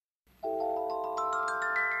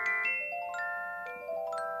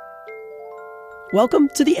Welcome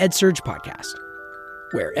to the EdSurge podcast,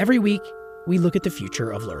 where every week we look at the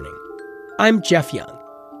future of learning. I'm Jeff Young,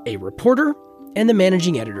 a reporter and the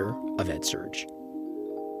managing editor of EdSurge.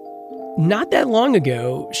 Not that long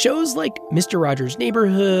ago, shows like Mr. Rogers'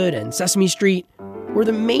 Neighborhood and Sesame Street were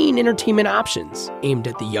the main entertainment options aimed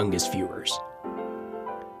at the youngest viewers.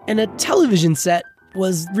 And a television set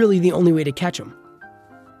was really the only way to catch them.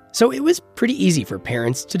 So it was pretty easy for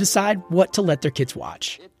parents to decide what to let their kids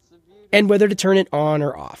watch and whether to turn it on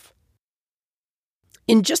or off.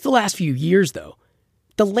 In just the last few years, though,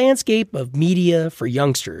 the landscape of media for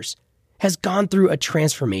youngsters has gone through a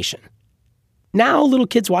transformation. Now little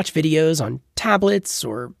kids watch videos on tablets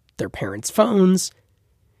or their parents' phones,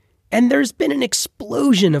 and there's been an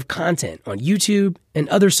explosion of content on YouTube and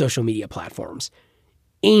other social media platforms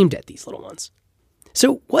aimed at these little ones.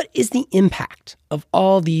 So what is the impact of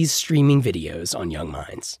all these streaming videos on young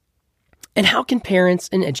minds? And how can parents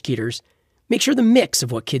and educators make sure the mix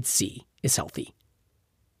of what kids see is healthy?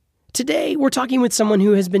 Today, we're talking with someone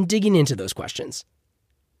who has been digging into those questions.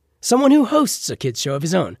 Someone who hosts a kids show of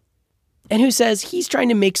his own, and who says he's trying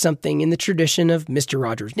to make something in the tradition of Mr.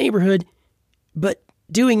 Rogers' Neighborhood, but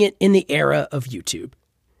doing it in the era of YouTube.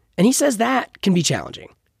 And he says that can be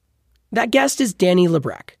challenging. That guest is Danny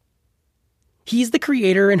Labrecque. He's the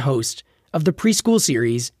creator and host of the preschool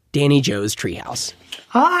series Danny Joe's Treehouse.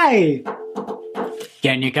 Hi!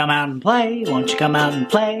 Can you come out and play? Won't you come out and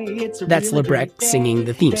play? That's Labrecque singing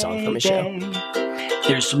the theme song from his show.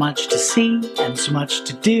 There's so much to see and so much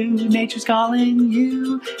to do. Nature's calling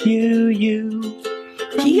you.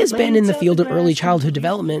 He has been in the field of early childhood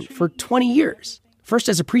development for 20 years, first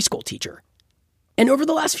as a preschool teacher. And over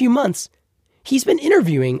the last few months, he's been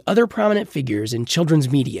interviewing other prominent figures in children's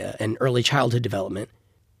media and early childhood development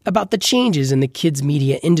about the changes in the kids'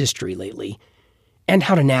 media industry lately and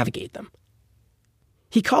how to navigate them.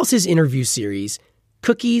 He calls his interview series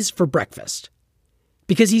Cookies for Breakfast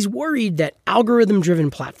because he's worried that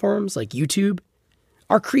algorithm-driven platforms like YouTube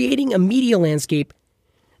are creating a media landscape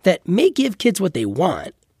that may give kids what they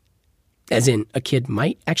want, as in a kid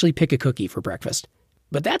might actually pick a cookie for breakfast,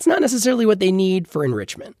 but that's not necessarily what they need for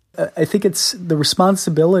enrichment. I think it's the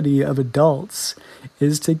responsibility of adults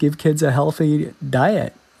is to give kids a healthy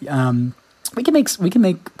diet. We can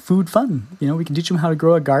make food fun. You know, we can teach them how to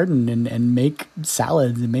grow a garden and make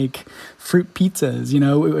salads and make fruit pizzas. You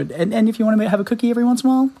know, and if you want to have a cookie every once in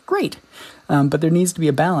a while, great. But there needs to be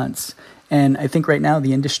a balance. And I think right now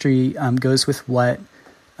the industry goes with what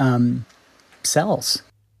sells.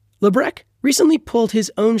 Labrecque recently pulled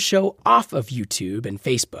his own show off of YouTube and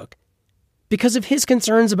Facebook because of his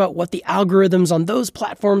concerns about what the algorithms on those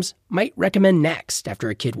platforms might recommend next after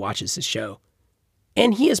a kid watches his show.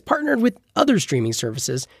 And he has partnered with other streaming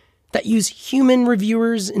services that use human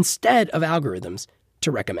reviewers instead of algorithms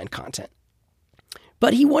to recommend content.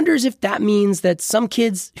 But he wonders if that means that some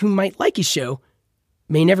kids who might like his show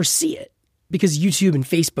may never see it because YouTube and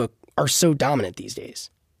Facebook are so dominant these days.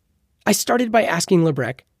 I started by asking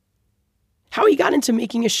Labrecque how he got into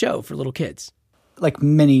making a show for little kids. Like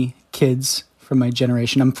many kids from my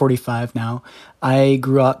generation, I'm 45 now, I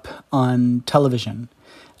grew up on television.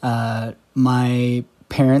 My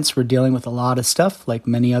parents were dealing with a lot of stuff, like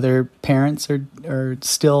many other parents are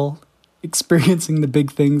still experiencing the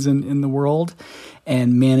big things in the world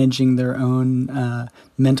and managing their own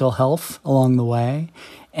mental health along the way.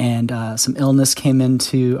 And some illness came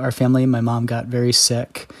into our family. My mom got very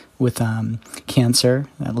sick with cancer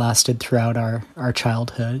that lasted throughout our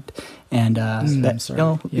childhood. And I'm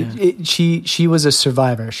sorry. She was a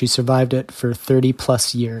survivor. She survived it for 30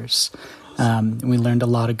 plus years. And we learned a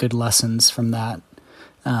lot of good lessons from that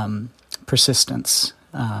persistence.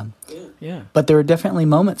 But there were definitely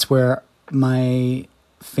moments where my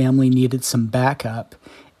family needed some backup.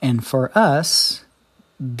 And for us,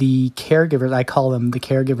 the caregivers, I call them the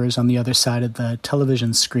caregivers on the other side of the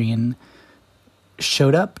television screen,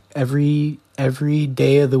 showed up every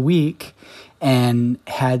day of the week and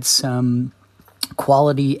had some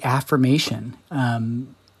quality affirmation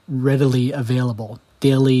readily available.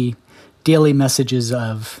 Daily messages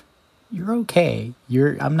of, you're okay.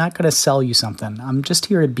 I'm not going to sell you something. I'm just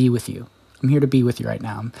here to be with you. I'm here to be with you right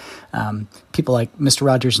now. People like Mr.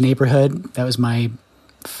 Rogers' Neighborhood, that was my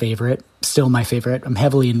favorite, still my favorite. I'm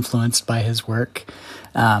heavily influenced by his work.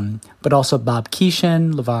 But also Bob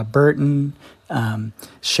Keeshan, LeVar Burton,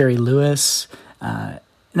 Sherry Lewis. And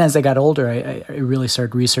as I got older, I really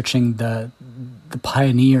started researching the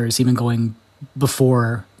pioneers, even going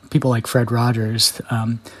before people like Fred Rogers,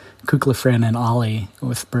 Kukla, Fran, and Ollie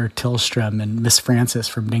with Bert Tillstrom and Miss Frances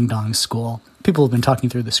from Ding Dong School. People have been talking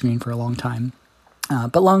through the screen for a long time.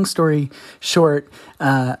 But long story short,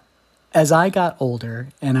 as I got older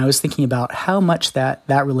and I was thinking about how much that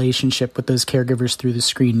relationship with those caregivers through the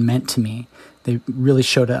screen meant to me, they really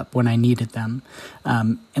showed up when I needed them.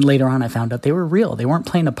 And later on, I found out they were real. They weren't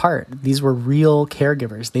playing a part. These were real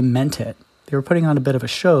caregivers. They meant it. They were putting on a bit of a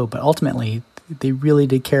show, but ultimately, they really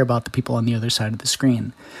did care about the people on the other side of the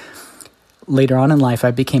screen. Later on in life,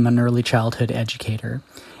 I became an early childhood educator,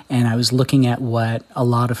 and I was looking at what a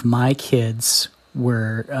lot of my kids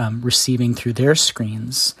were receiving through their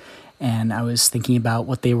screens, and I was thinking about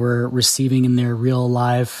what they were receiving in their real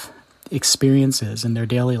life experiences in their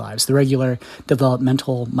daily lives, the regular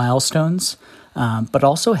developmental milestones, but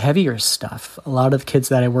also heavier stuff. A lot of kids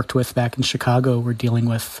that I worked with back in Chicago were dealing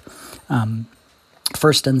with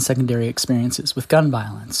first and secondary experiences with gun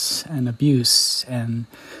violence and abuse and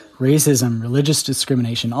racism, religious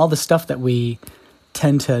discrimination, all the stuff that we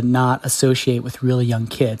tend to not associate with really young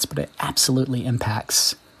kids, but it absolutely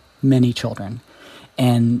impacts many children.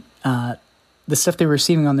 And the stuff they were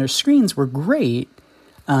receiving on their screens were great,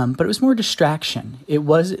 but it was more distraction.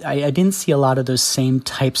 I didn't see a lot of those same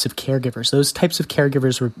types of caregivers. Those types of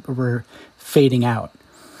caregivers were fading out.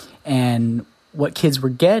 And what kids were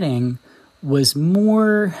getting was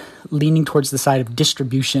more leaning towards the side of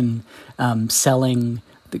distribution, selling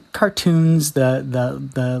the cartoons,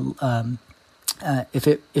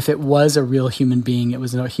 if it was a real human being, it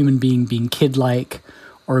was a human being kid-like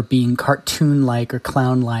or being cartoon-like or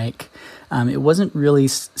clown-like. It wasn't really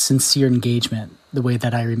sincere engagement the way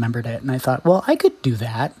that I remembered it. And I thought, well, I could do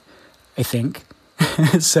that, I think.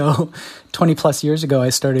 So 20 plus years ago, I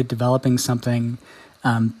started developing something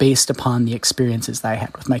based upon the experiences that I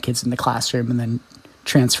had with my kids in the classroom and then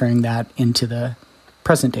transferring that into the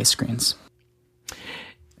present day screens.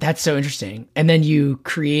 That's so interesting. And then you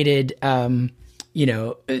created, Danny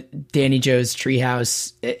Joe's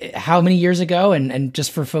Treehouse. How many years ago? And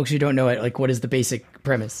just for folks who don't know it, like, what is the basic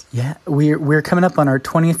premise? Yeah, we're coming up on our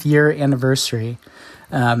 20th year anniversary.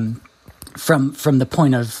 From the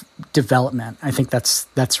point of development, I think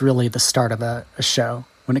that's really the start of a show.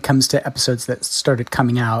 When it comes to episodes that started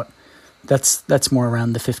coming out, that's more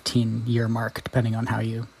around the 15-year mark, depending on how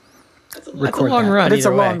you record. That's a long run. But it's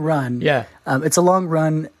a long run. Yeah, it's a long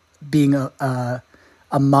run. Being a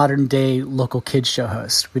modern day local kids show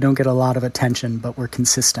host, we don't get a lot of attention, but we're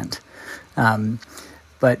consistent.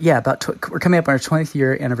 But yeah, we're coming up on our 20th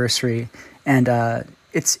year anniversary, and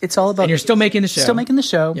it's all about. And you're still making the show. Still making the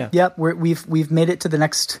show. Yeah. Yep. We've made it to the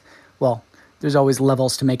next. Well, there's always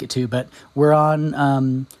levels to make it to, but we're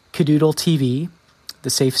on Kadoodle TV,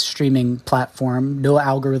 the safe streaming platform. No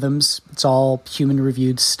algorithms. It's all human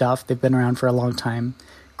reviewed stuff. They've been around for a long time.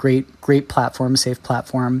 Great platform, safe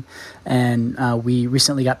platform. And we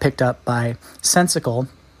recently got picked up by Sensical,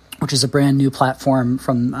 which is a brand new platform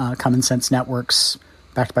from Common Sense Networks,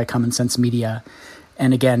 backed by Common Sense Media.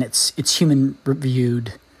 And again, it's human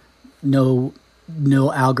reviewed, no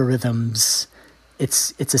algorithms.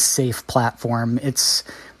 It's a safe platform. It's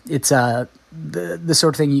the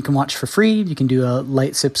sort of thing you can watch for free. You can do a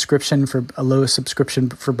light subscription for a low subscription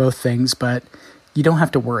for both things, but you don't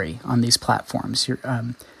have to worry on these platforms.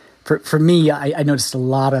 For me, I noticed a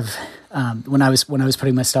lot of when I was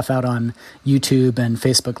putting my stuff out on YouTube and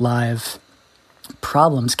Facebook Live,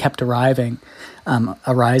 problems kept arising,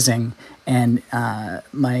 and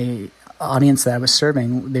my audience that I was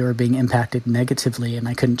serving, they were being impacted negatively, and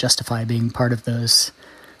I couldn't justify being part of those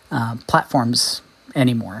platforms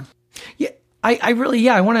anymore. Yeah, I want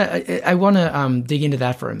to dig into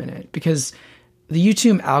that for a minute, because the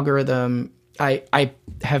YouTube algorithm, I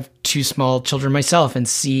have two small children myself, and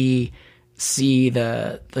see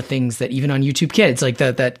the things that even on YouTube Kids, like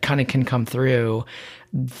that kind of can come through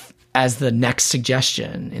as the next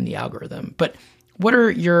suggestion in the algorithm. But what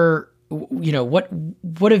are your,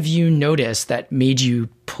 what have you noticed that made you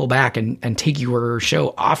pull back and take your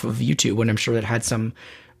show off of YouTube, when I'm sure that had some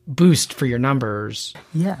boost for your numbers?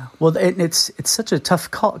 Yeah, well, it's such a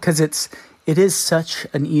tough call, because it is such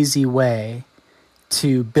an easy way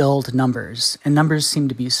to build numbers, and numbers seem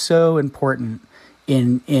to be so important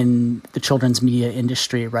in the children's media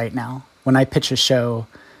industry right now. When I pitch a show,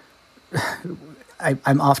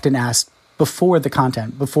 I'm often asked, before the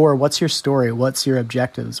content, before what's your story, what's your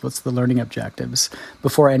objectives, what's the learning objectives,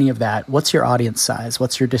 before any of that, what's your audience size,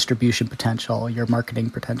 what's your distribution potential, your marketing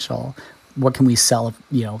potential, what can we sell,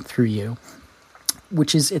 through you?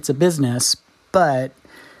 It's a business, but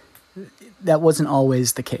that wasn't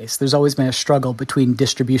always the case. There's always been a struggle between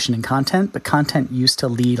distribution and content, but content used to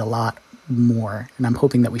lead a lot more, and I'm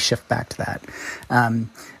hoping that we shift back to that.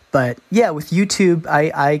 But yeah, with YouTube,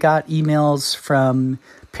 I got emails from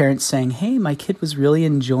parents saying, hey, my kid was really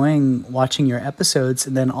enjoying watching your episodes,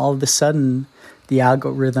 and then all of a sudden the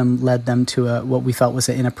algorithm led them to what we felt was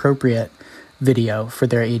an inappropriate video for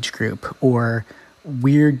their age group, or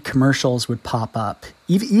weird commercials would pop up,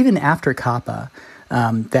 even after COPPA,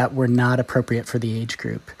 that were not appropriate for the age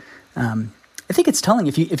group. I think it's telling.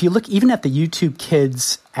 If you look even at the YouTube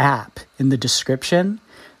Kids app, in the description,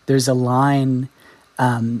 there's a line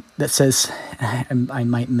that says, I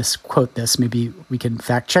might misquote this, maybe we can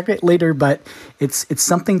fact check it later, but it's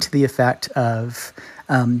something to the effect of,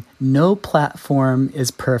 no platform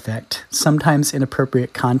is perfect. Sometimes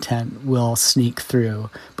inappropriate content will sneak through,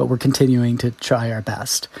 but we're continuing to try our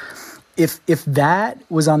best. If that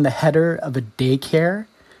was on the header of a daycare,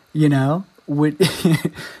 we're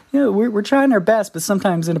trying our best, but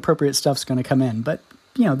sometimes inappropriate stuff's going to come in. But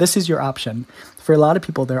this is your option. For a lot of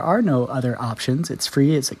people, there are no other options. It's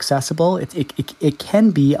free. It's accessible. It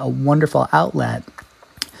can be a wonderful outlet.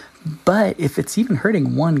 But if it's even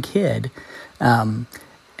hurting one kid,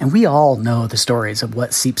 and we all know the stories of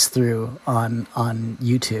what seeps through on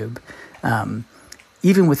YouTube,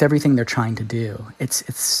 even with everything they're trying to do,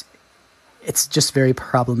 it's just very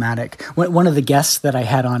problematic. One of the guests that I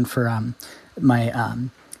had on for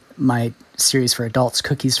my series for adults,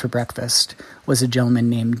 Cookies for Breakfast, was a gentleman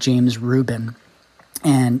named James Rubin.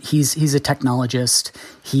 And he's a technologist.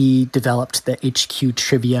 He developed the HQ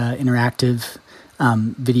Trivia interactive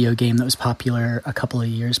video game that was popular a couple of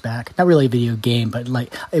years back. Not really a video game, but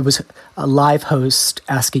it was a live host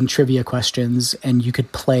asking trivia questions, and you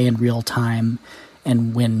could play in real time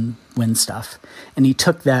and win stuff. And he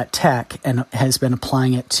took that tech and has been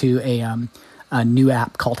applying it to a new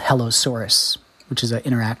app called Hellosaurus, which is an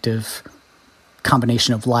interactive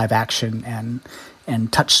combination of live action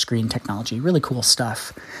and touchscreen technology. Really cool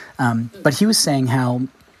stuff. But he was saying how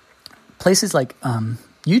places like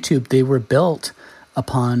YouTube, they were built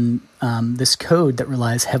upon this code that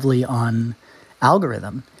relies heavily on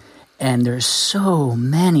algorithm. And there's so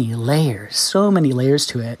many layers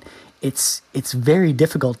to it. It's very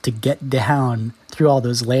difficult to get down through all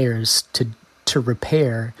those layers to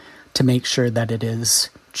repair, to make sure that it is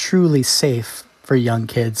truly safe for young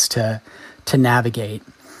kids to navigate.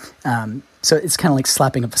 So it's kind of like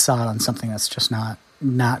slapping a facade on something that's just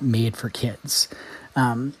not made for kids.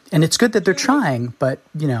 And it's good that they're trying, but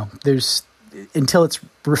there's until it's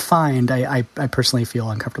refined, I personally feel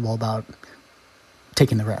uncomfortable about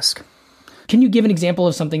taking the risk. Can you give an example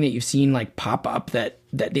of something that you've seen pop up that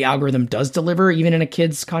the algorithm does deliver, even in a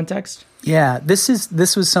kid's context? Yeah, this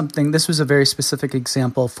was a very specific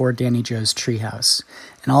example for Danny Joe's Treehouse,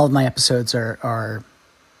 and all of my episodes are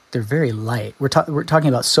they're very light. We're talking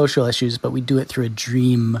about social issues, but we do it through a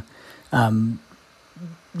dream, the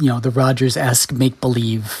Rogers-esque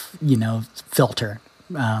make-believe, filter.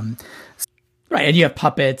 Right, and you have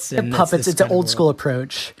puppets. It's an old school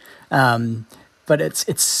approach. But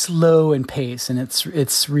it's slow in pace, and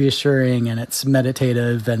it's reassuring, and it's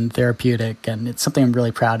meditative and therapeutic, and it's something I'm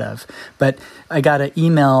really proud of. But I got an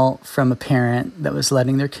email from a parent that was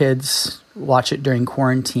letting their kids watch it during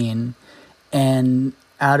quarantine, and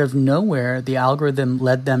out of nowhere, the algorithm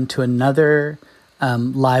led them to another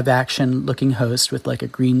live action looking host with a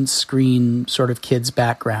green screen sort of kids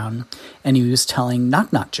background, and he was telling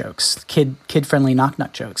knock-knock jokes, kid-friendly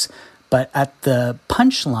knock-knock jokes. But at the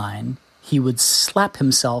punchline, he would slap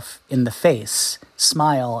himself in the face,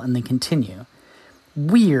 smile, and then continue.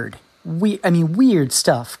 Weird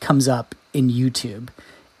stuff comes up in YouTube.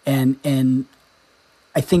 And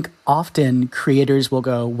I think often creators will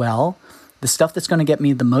go, well, the stuff that's going to get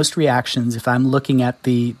me the most reactions, if I'm looking at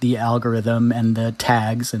the algorithm and the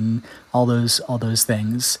tags and all those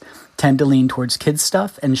things, tend to lean towards kids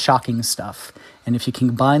stuff and shocking stuff. And if you can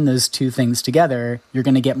combine those two things together, you're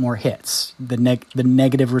going to get more hits. The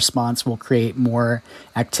negative response will create more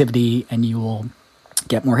activity, and you will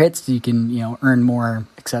get more hits. You can earn more,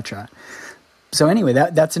 etc. So anyway,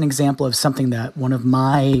 that's an example of something that one of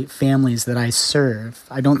my families that I serve.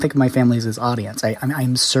 I don't think of my families as audience.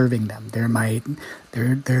 I'm serving them. They're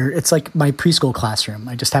it's like my preschool classroom.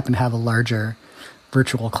 I just happen to have a larger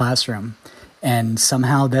virtual classroom, and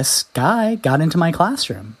somehow this guy got into my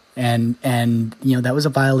classroom. And that was a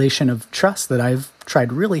violation of trust that I've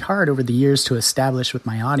tried really hard over the years to establish with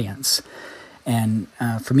my audience. And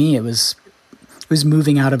for me, it was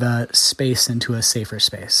moving out of a space into a safer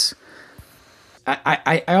space.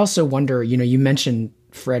 I also wonder, you mentioned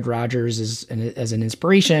Fred Rogers as an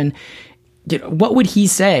inspiration. What would he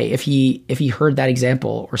say if he heard that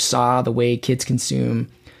example or saw the way kids consume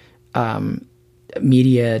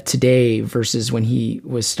media today versus when he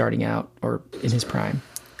was starting out or in his prime?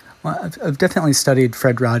 Well, I've definitely studied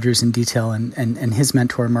Fred Rogers in detail and his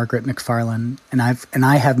mentor, Margaret McFarlane. And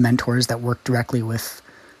I have mentors that work directly with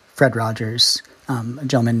Fred Rogers. a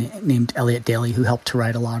gentleman named Elliot Daly who helped to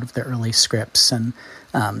write a lot of the early scripts, and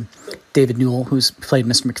David Newell, who's played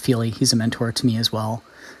Mr. McFeely. He's a mentor to me as well.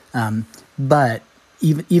 But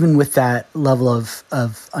even with that level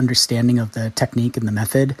of understanding of the technique and the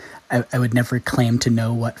method, I would never claim to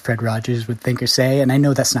know what Fred Rogers would think or say. And I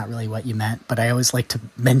know that's not really what you meant, but I always like to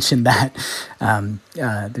mention that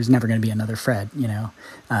there's never going to be another Fred,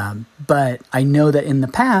 But I know that in the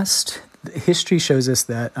past, history shows us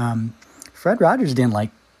that Fred Rogers didn't like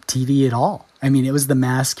TV at all. I mean, it was the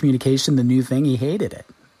mass communication, the new thing. He hated it.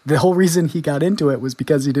 The whole reason he got into it was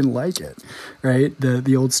because he didn't like it, right?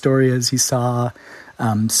 The old story is he saw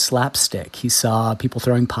slapstick. He saw people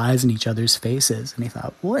throwing pies in each other's faces, and he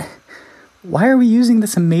thought, "What? Why are we using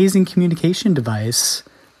this amazing communication device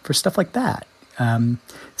for stuff like that?"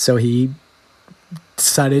 So he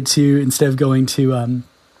decided to, instead of going to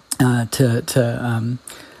learn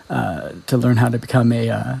how to become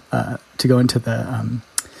to go into the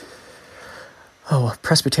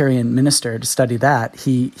Presbyterian minister to study that,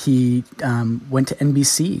 he went to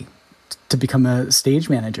NBC to become a stage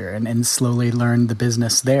manager and slowly learn the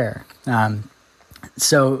business there.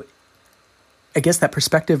 So I guess that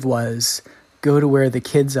perspective was go to where the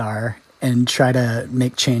kids are and try to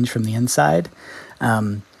make change from the inside.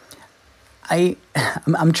 I'm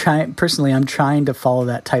trying to follow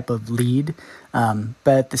that type of lead. But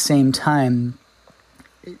at the same time,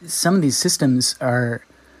 some of these systems are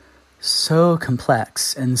so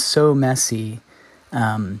complex and so messy.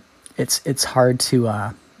 It's hard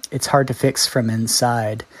to fix from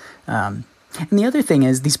inside. And the other thing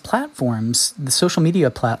is these platforms, the social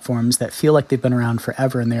media platforms that feel like they've been around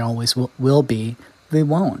forever and they always will be, they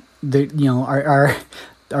won't.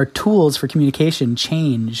 Our tools for communication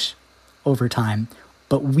change over time,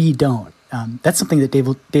 but we don't. That's something that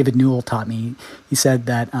David Newell taught me. He said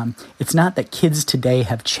that it's not that kids today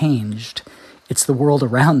have changed, it's the world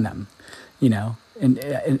around them,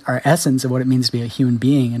 and our essence of what it means to be a human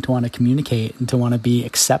being and to want to communicate and to want to be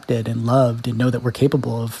accepted and loved and know that we're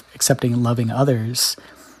capable of accepting and loving others,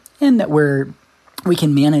 and that we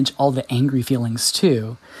can manage all the angry feelings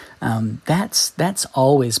too. That's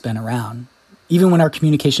always been around. Even when our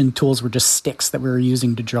communication tools were just sticks that we were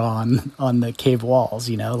using to draw on the cave walls,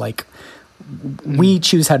 we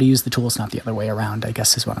choose how to use the tools, not the other way around, I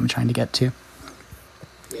guess is what I'm trying to get to.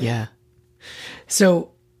 Yeah.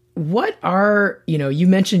 So what are, you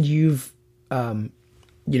mentioned you've,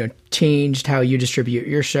 changed how you distribute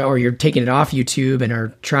your show, or you're taking it off YouTube and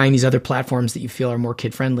are trying these other platforms that you feel are more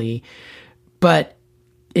kid friendly. But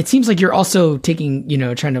it seems like you're also taking,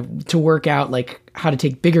 trying to work out like how to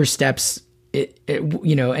take bigger steps,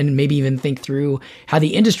 and maybe even think through how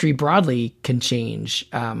the industry broadly can change.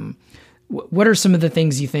 What are some of the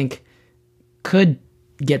things you think could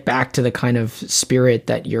get back to the kind of spirit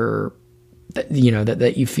that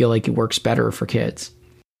that you feel like it works better for kids?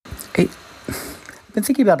 I've been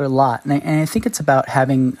thinking about it a lot, and I think it's about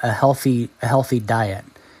having a healthy diet.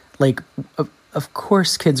 Like, of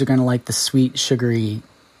course, kids are going to like the sweet, sugary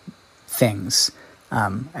things.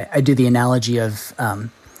 I do the analogy of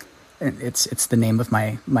it's the name of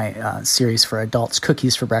my series for adults,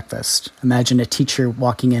 Cookies for Breakfast. Imagine a teacher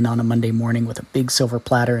walking in on a Monday morning with a big silver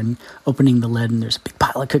platter and opening the lid, and there's a big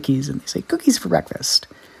pile of cookies, and they say, "Cookies for breakfast."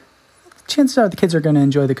 Chances are the kids are going to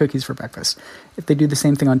enjoy the cookies for breakfast. If they do the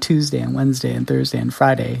same thing on Tuesday and Wednesday and Thursday and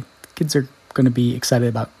Friday, kids are going to be excited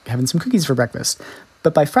about having some cookies for breakfast.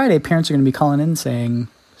 But by Friday, parents are going to be calling in saying,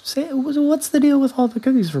 "What's the deal with all the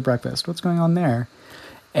cookies for breakfast? What's going on there?"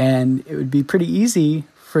 And it would be pretty easy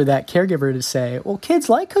for that caregiver to say, "Well, kids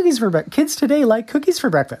like cookies for breakfast. Kids today like cookies for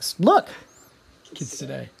breakfast. Look, kids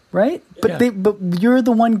today, right?" But but you're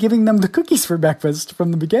the one giving them the cookies for breakfast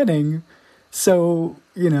from the beginning. So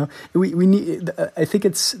we need. I think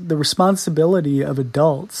it's the responsibility of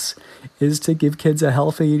adults is to give kids a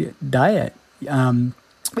healthy diet.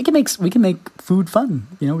 We can make food fun.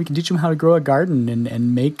 We can teach them how to grow a garden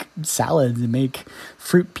and make salads and make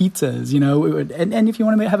fruit pizzas. And if you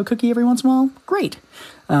want to have a cookie every once in a while, great.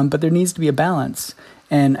 But there needs to be a balance.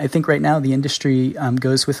 And I think right now the industry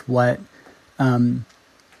goes with what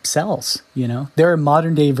sells. There are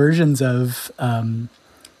modern day versions of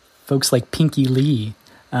folks like Pinky Lee.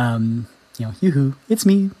 Yoo-hoo, it's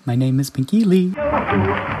me. My name is Pinky Lee. It's me.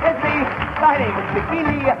 My name is Pinky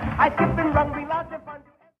Lee. I skip and run. We lots of fun.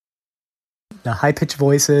 The high-pitched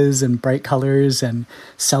voices and bright colors and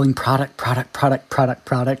selling product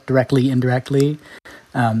directly, indirectly.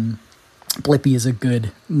 Blippi is a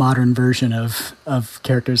good modern version of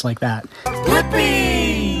characters like that.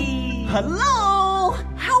 Blippi! Hello!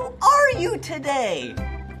 How are you today?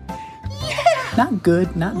 Yeah! not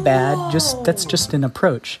good, not bad, that's just an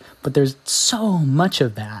approach. But there's so much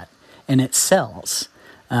of that, and it sells.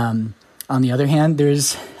 On the other hand,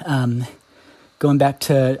 there's going back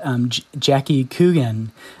to Jackie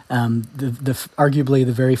Coogan, arguably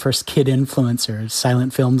the very first kid influencer,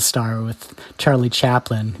 silent film star with Charlie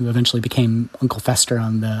Chaplin, who eventually became Uncle Fester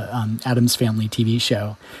on the Addams Family TV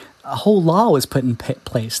show. A whole law was put in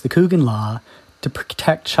place, the Coogan Law, to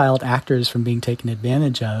protect child actors from being taken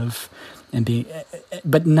advantage of,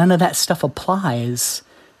 but none of that stuff applies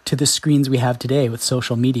to the screens we have today with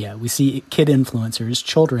social media. We see kid influencers,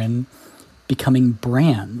 children, becoming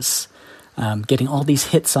brands, getting all these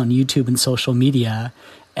hits on YouTube and social media,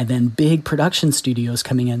 and then big production studios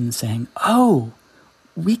coming in and saying, "Oh,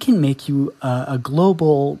 we can make you a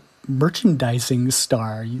global merchandising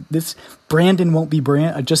star. This Brandon won't be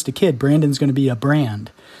just a kid. Brandon's going to be a brand."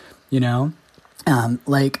 You know,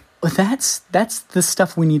 that's the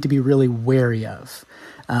stuff we need to be really wary of.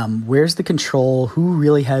 Where's the control? Who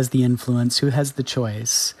really has the influence? Who has the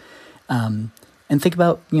choice? And think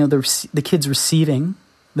about, the kids receiving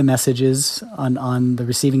the messages on the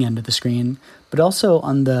receiving end of the screen, but also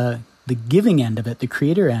on the giving end of it, the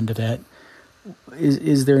creator end of it.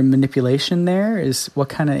 Is there manipulation there? What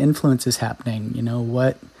kind of influence is happening?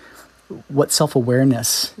 What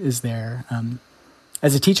self-awareness is there?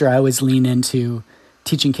 As a teacher, I always lean into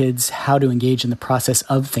teaching kids how to engage in the process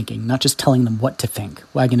of thinking, not just telling them what to think,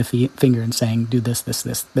 wagging a finger and saying, do this, this,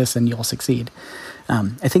 this, this, and you'll succeed.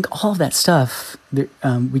 I think all of that stuff,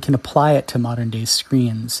 we can apply it to modern day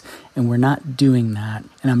screens, and we're not doing that.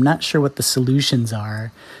 And I'm not sure what the solutions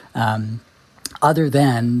are, other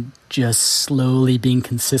than just slowly being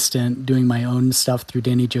consistent, doing my own stuff through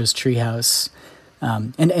Danny Joe's Treehouse.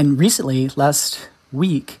 And recently, last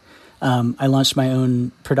week, I launched my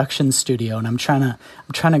own production studio, and I'm trying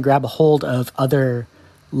to grab a hold of other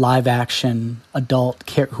live action adult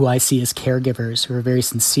who I see as caregivers, who are very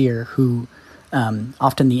sincere, who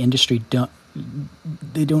often the industry don't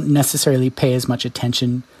necessarily pay as much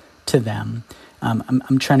attention to them.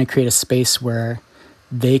 I'm trying to create a space where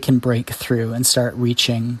they can break through and start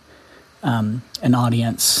reaching an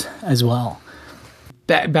audience as well.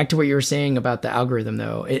 Back to what you were saying about the algorithm,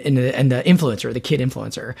 though, and the influencer, the kid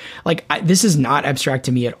influencer. This is not abstract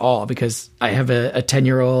to me at all, because I have a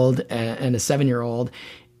 10-year-old and a 7-year-old,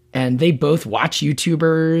 and they both watch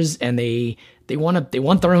YouTubers, and they want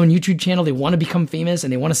their own YouTube channel. They want to become famous,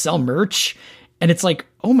 and they want to sell merch. And it's like,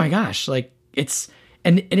 oh my gosh, it's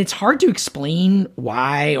hard to explain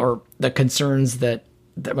why, or the concerns that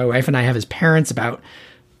my wife and I have as parents about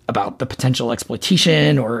the potential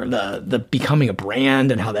exploitation or the becoming a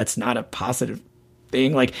brand, and how that's not a positive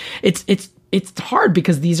thing. It's hard,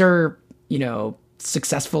 because these are,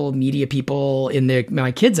 successful media people in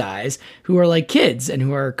my kids' eyes, who are like kids and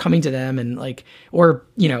who are coming to them, and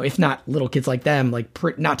if not little kids like them,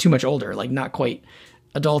 not too much older, not quite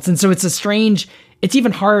adults. And so it's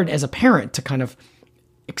even hard as a parent to kind of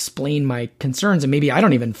explain my concerns. And maybe I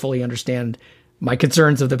don't even fully understand my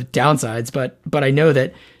concerns of the downsides, but I know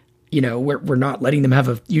that, we're not letting them have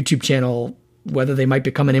a YouTube channel, whether they might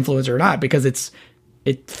become an influencer or not, because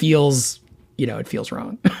it feels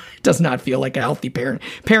wrong. It does not feel like a healthy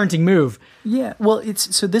parenting move. Yeah. Well,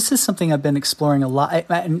 so this is something I've been exploring a lot.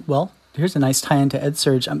 Here's a nice tie into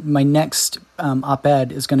EdSurge. My next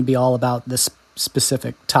op-ed is going to be all about this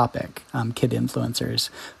specific topic, kid influencers.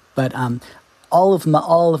 But all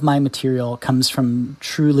of my material comes from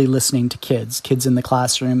truly listening to kids in the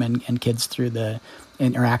classroom, and kids through the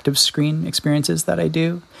interactive screen experiences that I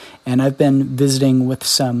do. And I've been visiting with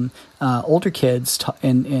some older kids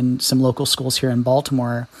in some local schools here in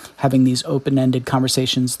Baltimore, having these open-ended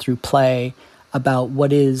conversations through play about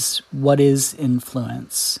what is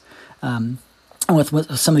influence. And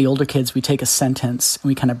with some of the older kids, we take a sentence and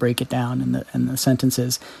we kind of break it down. And the sentence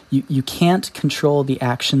is, you can't control the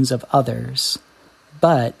actions of others,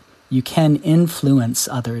 but you can influence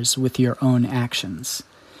others with your own actions.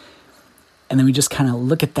 And then we just kind of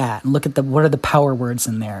look at that and look at what are the power words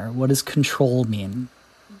in there? What does control mean?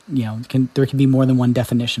 There can be more than one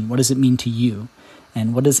definition. What does it mean to you?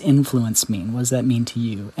 And what does influence mean? What does that mean to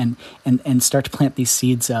you? And start to plant these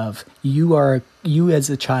seeds of you as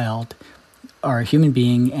a child are a human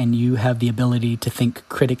being, and you have the ability to think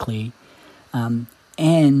critically. And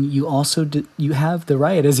you also you have the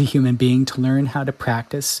right as a human being to learn how to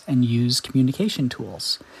practice and use communication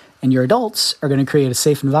tools. And your adults are going to create a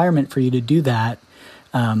safe environment for you to do that,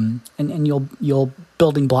 and you'll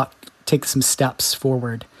building block take some steps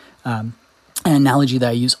forward. An analogy that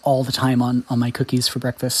I use all the time on my Cookies for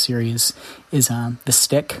Breakfast series is the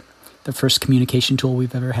stick. the first communication tool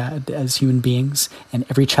we've ever had as human beings. And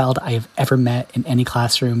every child I have ever met in any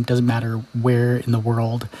classroom, doesn't matter where in the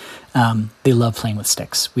world, they love playing with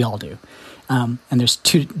sticks. We all do. And there's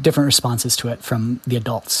two different responses to it from the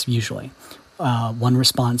adults, usually. One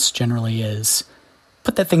response generally is,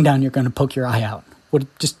 put that thing down, you're going to poke your eye out.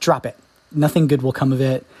 Just drop it. Nothing good will come of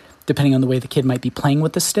it, depending on the way the kid might be playing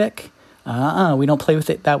with the stick. We don't play with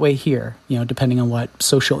it that way here, depending on what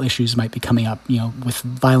social issues might be coming up, with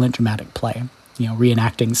violent, dramatic play,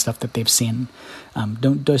 reenacting stuff that they've seen.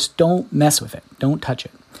 Don't mess with it. Don't touch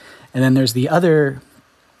it. And then there's the other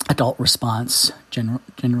adult response,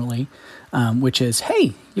 generally, which is,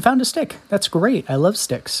 hey, you found a stick. That's great. I love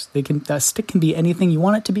sticks. A stick can be anything you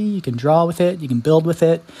want it to be. You can draw with it. You can build with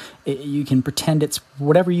it. You can pretend it's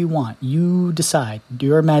whatever you want. You decide.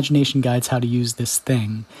 Your imagination guides how to use this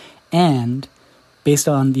thing. And based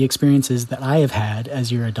on the experiences that I have had as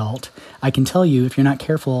your adult, I can tell you, if you're not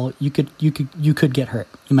careful, you could get hurt.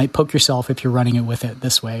 You might poke yourself if you're running it with it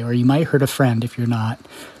this way, or you might hurt a friend if you're not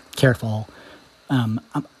careful. I'm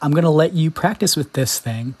going to let you practice with this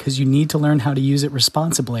thing because you need to learn how to use it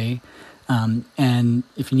responsibly. And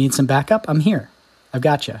if you need some backup, I'm here. I've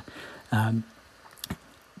got you.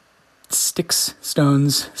 Sticks,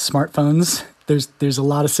 stones, smartphones, there's a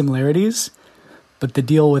lot of similarities. But the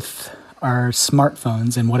deal with our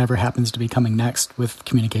smartphones and whatever happens to be coming next with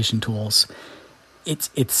communication tools,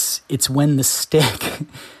 it's when the stick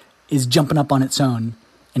is jumping up on its own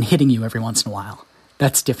and hitting you every once in a while.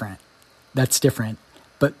 That's different. But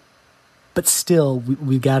still,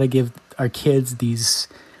 we've got to give our kids these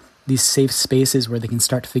safe spaces where they can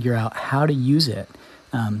start to figure out how to use it.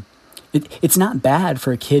 It's not bad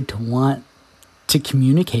for a kid to want to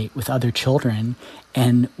communicate with other children.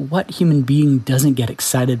 And what human being doesn't get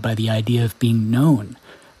excited by the idea of being known,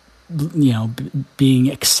 being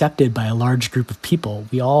accepted by a large group of people?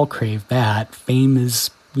 We all crave that. Fame is,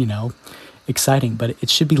 exciting, but it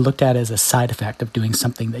should be looked at as a side effect of doing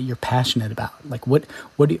something that you're passionate about. Like, what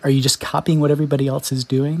are you just copying what everybody else is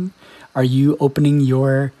doing? Are you opening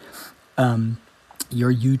your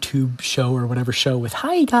YouTube show or whatever show with,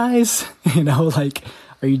 hi guys,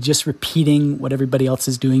 are you just repeating what everybody else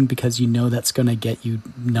is doing because that's going to get you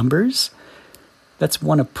numbers? That's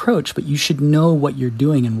one approach, but you should know what you're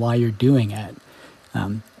doing and why you're doing it.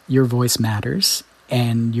 Your voice matters,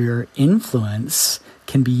 and your influence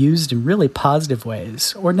can be used in really positive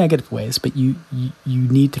ways or negative ways, but you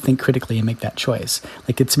need to think critically and make that choice.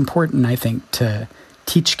 It's important, I think, to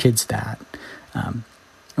teach kids that. And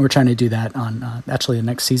we're trying to do that on actually the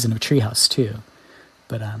next season of Treehouse too.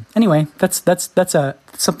 But anyway, that's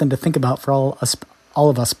something to think about for all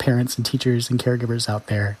of us parents and teachers and caregivers out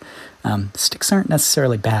there. Sticks aren't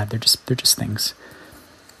necessarily bad; they're just things.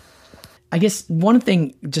 I guess one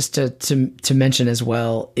thing just to mention as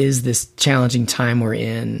well is this challenging time we're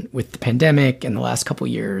in with the pandemic and the last couple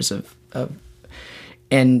of years of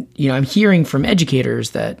and I'm hearing from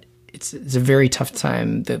educators that it's a very tough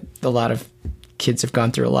time, that a lot of kids have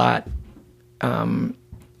gone through a lot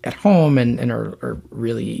at home and are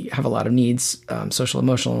really have a lot of needs, social,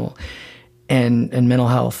 emotional, and mental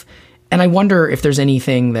health. And I wonder if there's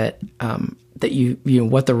anything that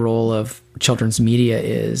what the role of children's media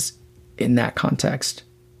is in that context.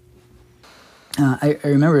 I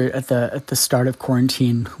remember at the start of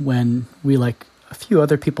quarantine when we, like a few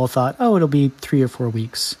other people, thought, it'll be 3 or 4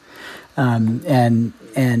 weeks, and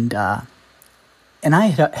I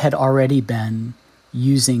had already been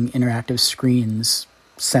using interactive screens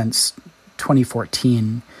since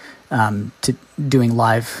 2014 to doing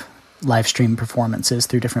live stream performances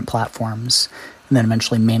through different platforms, and then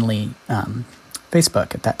eventually mainly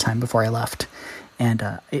Facebook at that time before I left.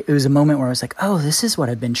 And it was a moment where I was like, this is what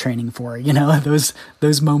I've been training for.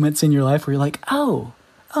 Those moments in your life where you're like,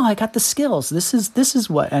 I got the skills. This is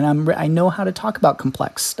what, and I know how to talk about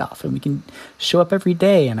complex stuff, and we can show up every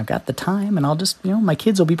day, and I've got the time, and I'll just, my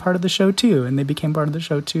kids will be part of the show too. And they became part of the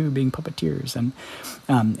show too, being puppeteers. And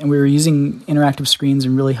we were using interactive screens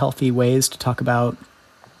in really healthy ways to talk about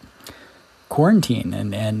quarantine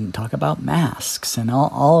and talk about masks and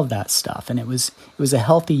all of that stuff. And it was a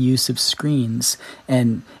healthy use of screens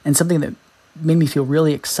and something that made me feel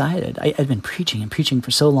really excited. I'd been preaching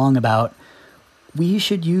for so long about, we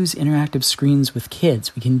should use interactive screens with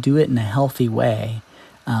kids. We can do it in a healthy way.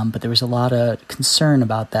 But there was a lot of concern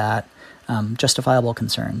about that, justifiable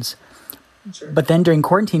concerns. Sure. But then during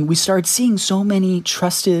quarantine, we started seeing so many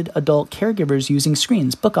trusted adult caregivers using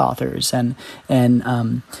screens, book authors and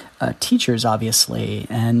teachers, obviously,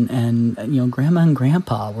 and grandma and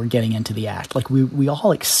grandpa were getting into the act. Like we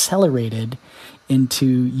all accelerated into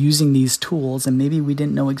using these tools, and maybe we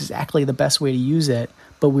didn't know exactly the best way to use it,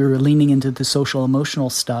 but we were leaning into the social emotional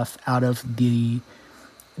stuff out of the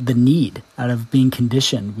need, out of being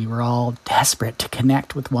conditioned. We were all desperate to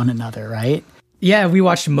connect with one another, right? Yeah, we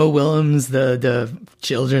watched Mo Willems, the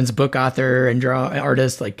children's book author and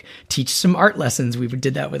artist, like teach some art lessons. We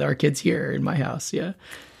did that with our kids here in my house. Yeah.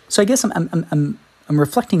 So I guess I'm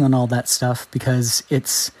reflecting on all that stuff because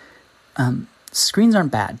it's screens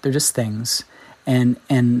aren't bad; they're just things, and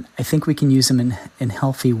I think we can use them in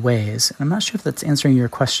healthy ways. And I'm not sure if that's answering your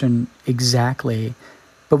question exactly,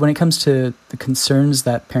 but when it comes to the concerns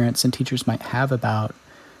that parents and teachers might have about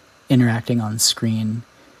interacting on screen,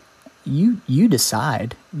 you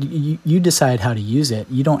decide. You decide how to use it.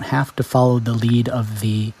 You don't have to follow the lead of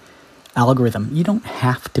the algorithm. You don't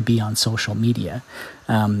have to be on social media.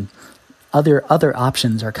 Other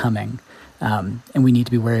options are coming, and we need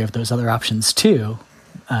to be wary of those other options too.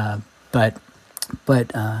 But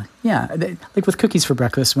like with cookies for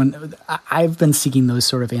breakfast, when I've been seeking those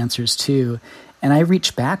sort of answers too, and I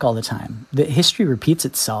reach back all the time. The history repeats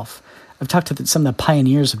itself. I've talked to some of the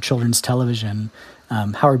pioneers of children's television,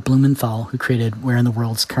 Howard Blumenthal, who created Where in the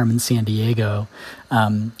World's Carmen Sandiego,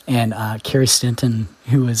 and Carrie Stinton,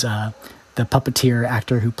 who was the puppeteer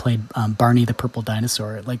actor who played Barney the Purple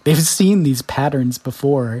Dinosaur. Like, they've seen these patterns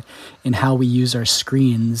before in how we use our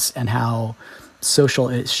screens and how social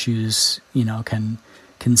issues,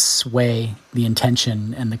 can sway the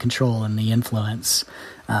intention and the control and the influence.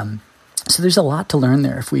 So there's a lot to learn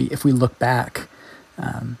there if we look back.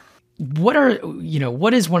 What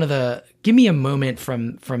is one of the, give me a moment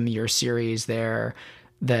from your series there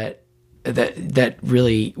that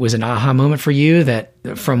really was an aha moment for you, that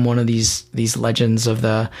from one of these legends of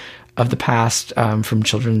the past, from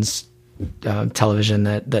children's television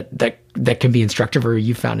that can be instructive or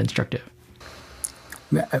you found instructive.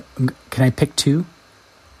 Can I pick two?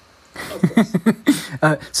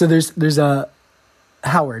 So there's a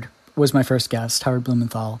Howard was my first guest, Howard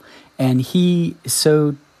Blumenthal, and he is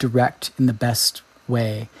so direct in the best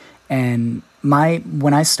way. And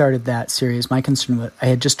when I started that series, my concern was, I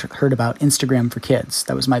had just heard about Instagram for kids.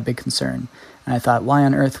 That was my big concern. And I thought, why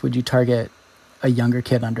on earth would you target a younger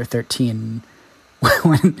kid under 13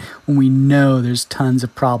 when we know there's tons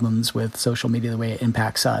of problems with social media, the way it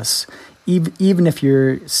impacts us? Even if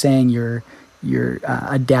you're saying you're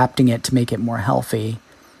adapting it to make it more healthy,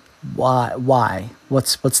 why?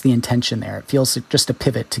 What's the intention there? It feels like just a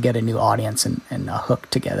pivot to get a new audience and a hook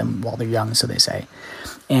to get them while they're young, so they say.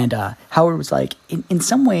 And Howard was like, in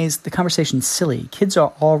some ways, the conversation's silly. Kids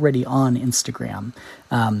are already on Instagram.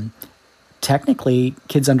 Technically,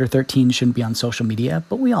 kids under 13 shouldn't be on social media,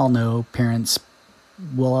 but we all know parents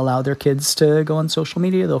will allow their kids to go on social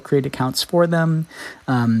media. They'll create accounts for them.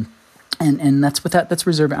 And that's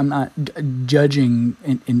reserved. I'm not judging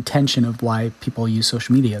intention of why people use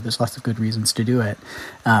social media. There's lots of good reasons to do it.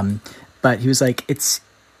 But he was like, it's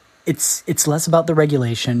less about the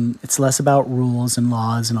regulation. It's less about rules and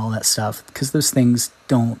laws and all that stuff, because those things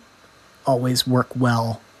don't always work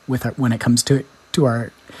well when it comes to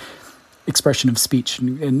our expression of speech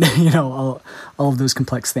and all of those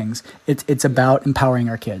complex things. It's about empowering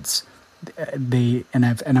our kids.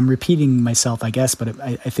 I'm repeating myself, I guess, but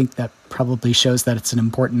I think that probably shows that it's an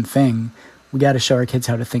important thing. We got to show our kids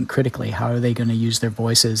how to think critically. How are they going to use their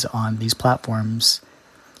voices on these platforms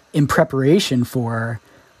in preparation for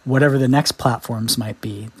whatever the next platforms might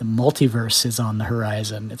be? The multiverse is on the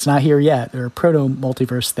horizon. It's not here yet. There are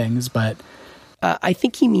proto-multiverse things, but... I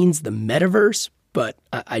think he means the metaverse, but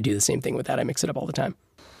I do the same thing with that. I mix it up all the time.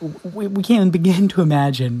 We can't even begin to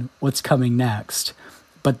imagine what's coming next.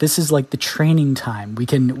 But this is like the training time. We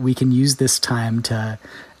can use this time to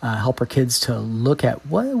help our kids to look at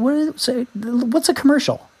what's a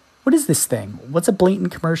commercial? What is this thing? What's a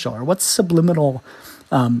blatant commercial? Or what's subliminal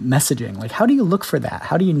messaging? Like, how do you look for that?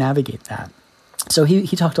 How do you navigate that? So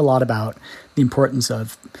he talked a lot about the importance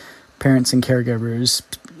of parents and caregivers,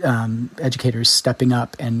 educators stepping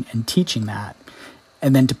up and teaching that.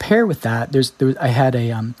 And then to pair with that, I had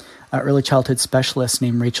a early childhood specialist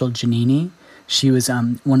named Rachel Giannini. She was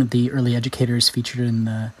one of the early educators featured in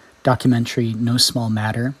the documentary No Small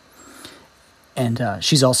Matter. And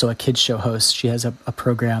she's also a kids show host. She has a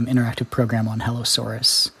interactive program on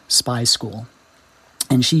Hellosaurus, Spy School.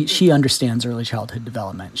 And she understands early childhood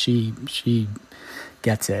development. She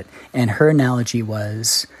gets it. And her analogy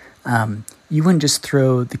was, you wouldn't just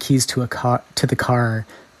throw the keys to the car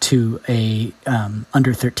to a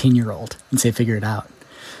under 13-year-old and say, figure it out.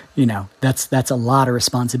 That's a lot of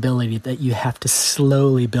responsibility that you have to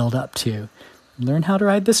slowly build up to. learn how to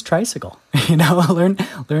ride this tricycle, learn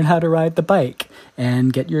how to ride the bike,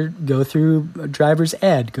 and go through driver's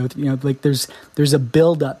ed, there's a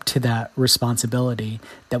build up to that responsibility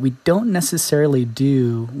that we don't necessarily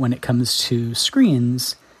do when it comes to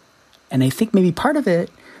screens. And I think maybe part of it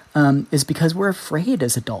is because we're afraid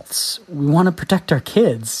as adults. We want to protect our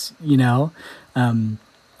kids,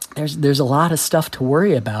 There's a lot of stuff to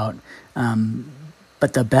worry about,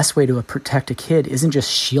 but the best way to protect a kid isn't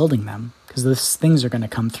just shielding them, because those things are going to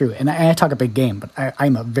come through. And I talk a big game, but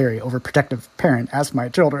I'm a very overprotective parent. Ask my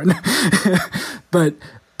children.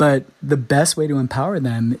 But the best way to empower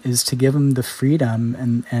them is to give them the freedom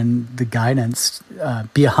and the guidance.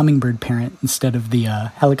 Be a hummingbird parent instead of the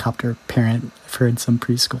helicopter parent. I've heard some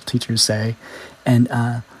preschool teachers say, and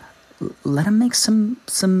let them make some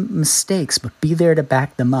mistakes, but be there to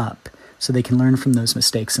back them up so they can learn from those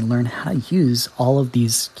mistakes and learn how to use all of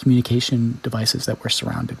these communication devices that we're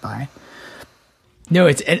surrounded by. No,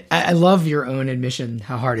 I love your own admission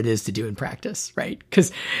how hard it is to do in practice, right?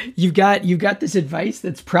 Because you've got this advice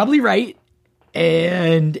that's probably right,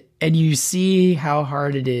 and you see how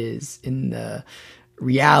hard it is in the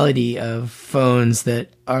reality of phones that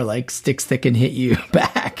are like sticks that can hit you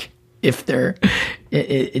back if they're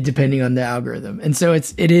depending on the algorithm. And so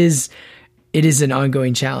it is an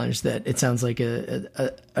ongoing challenge that it sounds like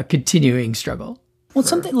a continuing struggle. Well,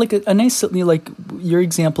 something like a nice, like your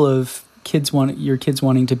example of your kids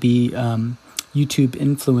wanting to be YouTube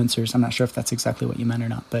influencers. I'm not sure if that's exactly what you meant or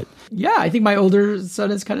not, but yeah, I think my older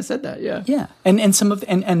son has kind of said that. Yeah.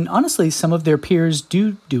 And honestly, some of their peers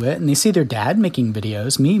do it, and they see their dad making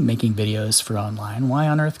videos, me making videos for online. Why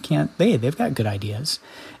on earth can't they? They've got good ideas.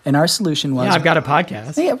 And our solution was, I've got a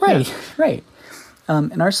podcast. Yeah, right.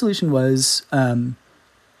 And our solution was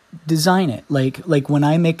design it like when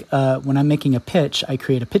I'm making a pitch, I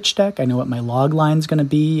create a pitch deck. I know what my log line is going to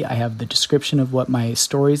be. I have the description of what my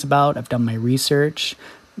story's about. I've done my research.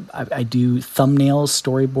 I do thumbnails,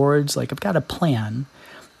 storyboards. Like I've got a plan.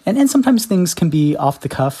 And sometimes things can be off the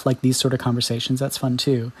cuff, like these sort of conversations. That's fun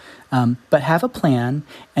too. But have a plan,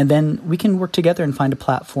 and then we can work together and find a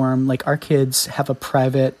platform. Like our kids have a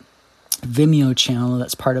private Vimeo channel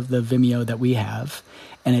that's part of the Vimeo that we have,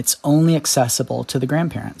 and it's only accessible to the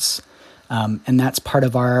grandparents. And that's part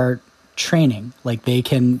of our training. Like they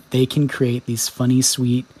can create these funny,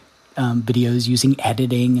 sweet videos using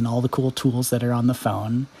editing and all the cool tools that are on the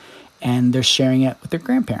phone, and they're sharing it with their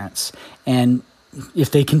grandparents. And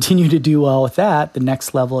if they continue to do well with that, the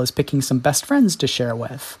next level is picking some best friends to share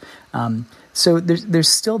with. So there's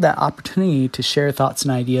still that opportunity to share thoughts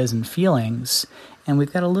and ideas and feelings. And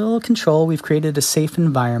we've got a little control. We've created a safe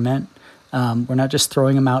environment. We're not just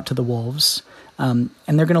throwing them out to the wolves. And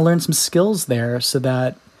they're going to learn some skills there so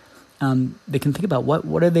that they can think about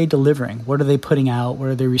what are they delivering? What are they putting out? What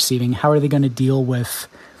are they receiving? How are they going to deal with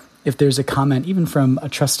if there's a comment, even from a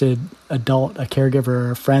trusted adult, a caregiver,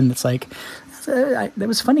 or a friend that's like, that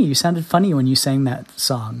was funny. You sounded funny when you sang that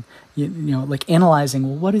song. You know, like analyzing,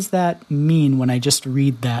 well, what does that mean when I just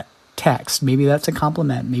read that text? Maybe that's a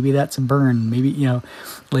compliment. Maybe that's a burn. Maybe,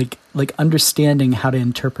 like understanding how to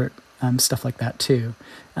interpret stuff like that too.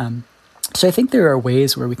 So I think there are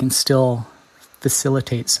ways where we can still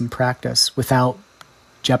facilitate some practice without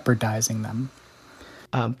jeopardizing them.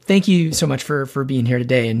 Thank you so much for being here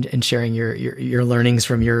today and sharing your learnings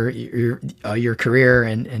from your career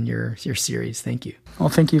and your series. Thank you. Well,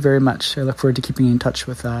 thank you very much. I look forward to keeping in touch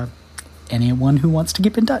with anyone who wants to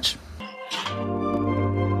keep in touch.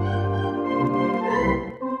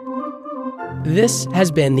 This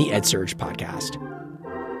has been the EdSurge podcast.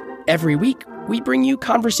 Every week, we bring you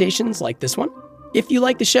conversations like this one. If you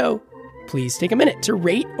like the show, please take a minute to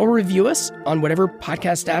rate or review us on whatever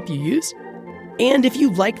podcast app you use. And if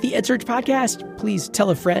you like the EdSurge podcast, please tell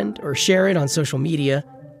a friend or share it on social media.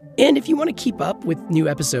 And if you want to keep up with new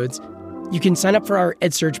episodes, you can sign up for our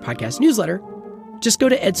EdSurge podcast newsletter. Just go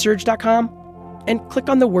to edsurge.com and click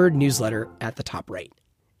on the word newsletter at the top right.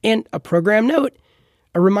 And a program note,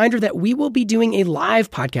 a reminder that we will be doing a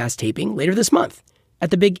live podcast taping later this month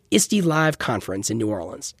at the big ISTE Live conference in New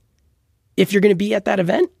Orleans. If you're going to be at that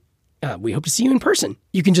event, we hope to see you in person.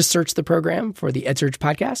 You can just search the program for the EdSurge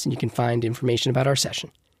podcast and you can find information about our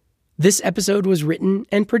session. This episode was written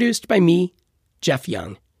and produced by me, Jeff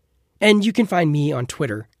Young. And you can find me on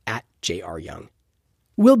Twitter at JRYoung.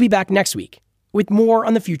 We'll be back next week with more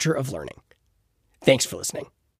on the future of learning. Thanks for listening.